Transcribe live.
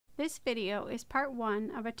This video is part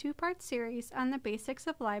 1 of a 2-part series on the basics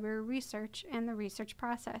of library research and the research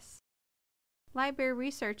process. Library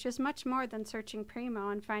research is much more than searching Primo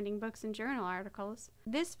and finding books and journal articles.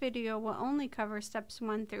 This video will only cover steps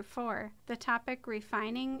 1 through 4, the topic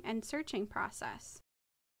refining and searching process.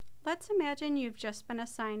 Let's imagine you've just been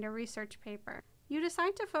assigned a research paper. You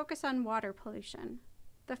decide to focus on water pollution.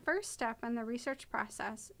 The first step in the research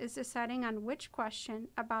process is deciding on which question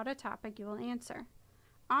about a topic you will answer.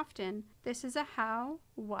 Often, this is a how,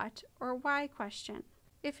 what, or why question.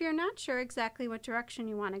 If you're not sure exactly what direction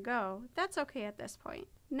you want to go, that's okay at this point.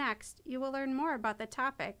 Next, you will learn more about the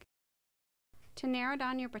topic. To narrow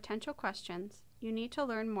down your potential questions, you need to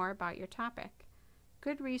learn more about your topic.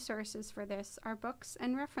 Good resources for this are books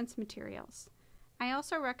and reference materials. I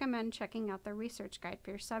also recommend checking out the research guide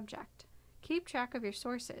for your subject. Keep track of your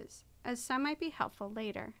sources, as some might be helpful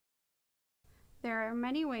later. There are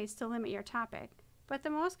many ways to limit your topic, but the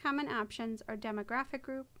most common options are demographic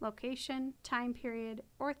group, location, time period,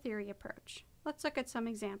 or theory approach. Let's look at some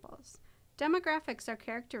examples. Demographics are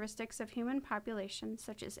characteristics of human populations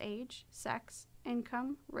such as age, sex,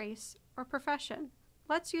 income, race, or profession.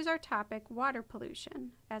 Let's use our topic, water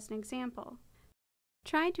pollution, as an example.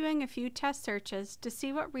 Try doing a few test searches to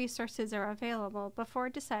see what resources are available before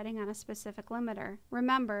deciding on a specific limiter.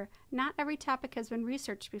 Remember, not every topic has been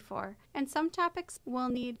researched before, and some topics will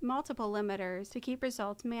need multiple limiters to keep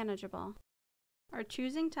results manageable. Our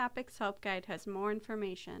Choosing Topics Help Guide has more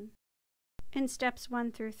information. In steps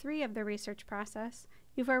 1 through 3 of the research process,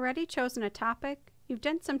 you've already chosen a topic, you've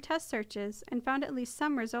done some test searches and found at least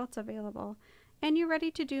some results available, and you're ready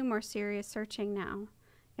to do more serious searching now.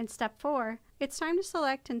 In step 4, it's time to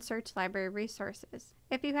select and search library resources.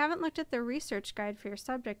 If you haven't looked at the research guide for your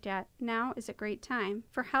subject yet, now is a great time.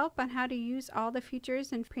 For help on how to use all the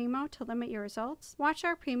features in Primo to limit your results, watch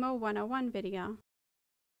our Primo 101 video.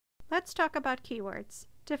 Let's talk about keywords.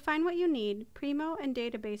 To find what you need, Primo and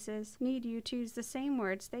databases need you to use the same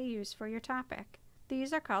words they use for your topic.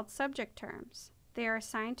 These are called subject terms. They are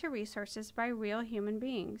assigned to resources by real human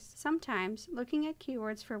beings. Sometimes, looking at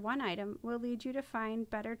keywords for one item will lead you to find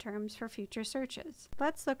better terms for future searches.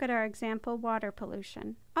 Let's look at our example, water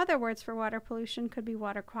pollution. Other words for water pollution could be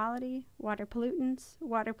water quality, water pollutants,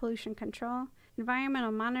 water pollution control,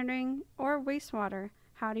 environmental monitoring, or wastewater.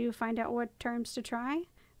 How do you find out what terms to try?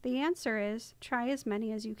 The answer is, try as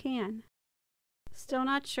many as you can. Still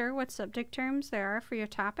not sure what subject terms there are for your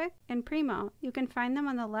topic? In Primo, you can find them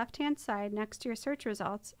on the left-hand side next to your search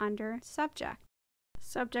results under Subject.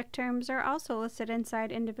 Subject terms are also listed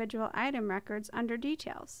inside individual item records under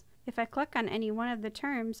Details. If I click on any one of the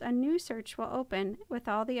terms, a new search will open with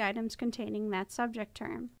all the items containing that subject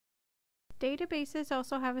term. Databases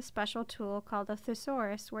also have a special tool called a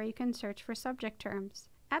thesaurus where you can search for subject terms.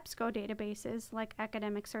 EBSCO databases, like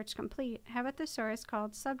Academic Search Complete, have a thesaurus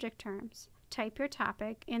called Subject Terms. Type your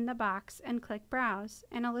topic in the box and click Browse,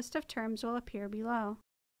 and a list of terms will appear below.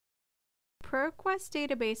 ProQuest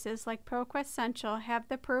databases like ProQuest Central have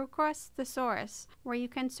the ProQuest Thesaurus, where you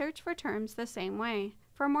can search for terms the same way.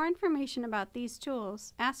 For more information about these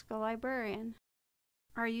tools, ask a librarian.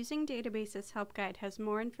 Our Using Databases Help Guide has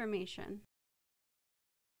more information.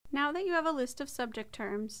 Now that you have a list of subject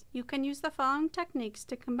terms, you can use the following techniques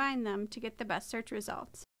to combine them to get the best search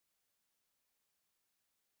results.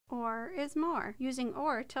 OR is more. Using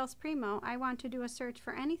OR tells Primo I want to do a search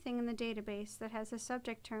for anything in the database that has a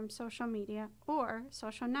subject term social media or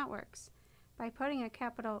social networks. By putting a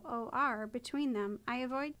capital OR between them, I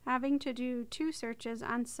avoid having to do 2 searches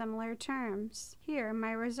on similar terms. Here,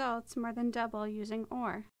 my results more than double using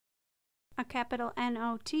OR. A capital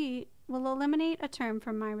NOT will eliminate a term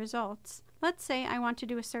from my results. Let's say I want to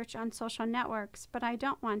do a search on social networks, but I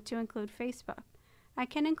don't want to include Facebook. I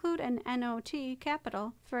can include an NOT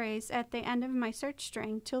capital phrase at the end of my search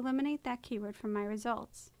string to eliminate that keyword from my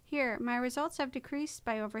results. Here, my results have decreased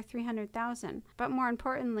by over 300,000, but more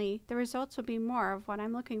importantly, the results will be more of what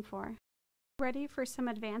I'm looking for. Ready for some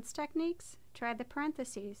advanced techniques? Try the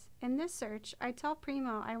parentheses. In this search, I tell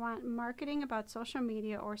Primo I want marketing about social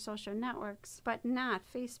media or social networks, but not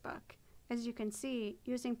Facebook. As you can see,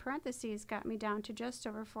 using parentheses got me down to just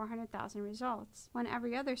over 400,000 results, when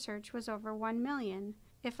every other search was over 1 million.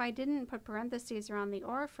 If I didn't put parentheses around the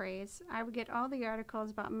OR phrase, I would get all the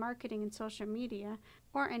articles about marketing and social media,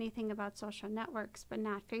 or anything about social networks, but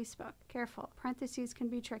not Facebook. Careful, parentheses can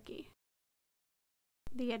be tricky.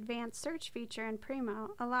 The advanced search feature in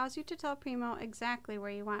Primo allows you to tell Primo exactly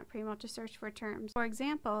where you want Primo to search for terms. For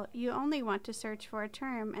example, you only want to search for a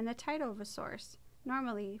term in the title of a source.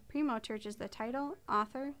 Normally, Primo searches the title,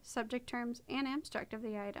 author, subject terms, and abstract of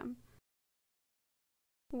the item.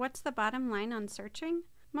 What's the bottom line on searching?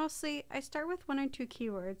 Mostly, I start with 1 or 2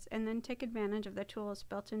 keywords and then take advantage of the tools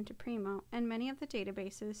built into Primo and many of the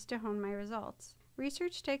databases to hone my results.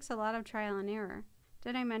 Research takes a lot of trial and error.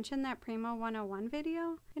 Did I mention that Primo 101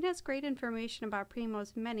 video? It has great information about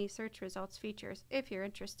Primo's many search results features if you're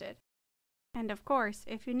interested. And of course,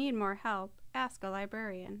 if you need more help, ask a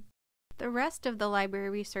librarian. The rest of the library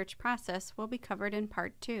research process will be covered in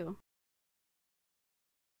Part 2.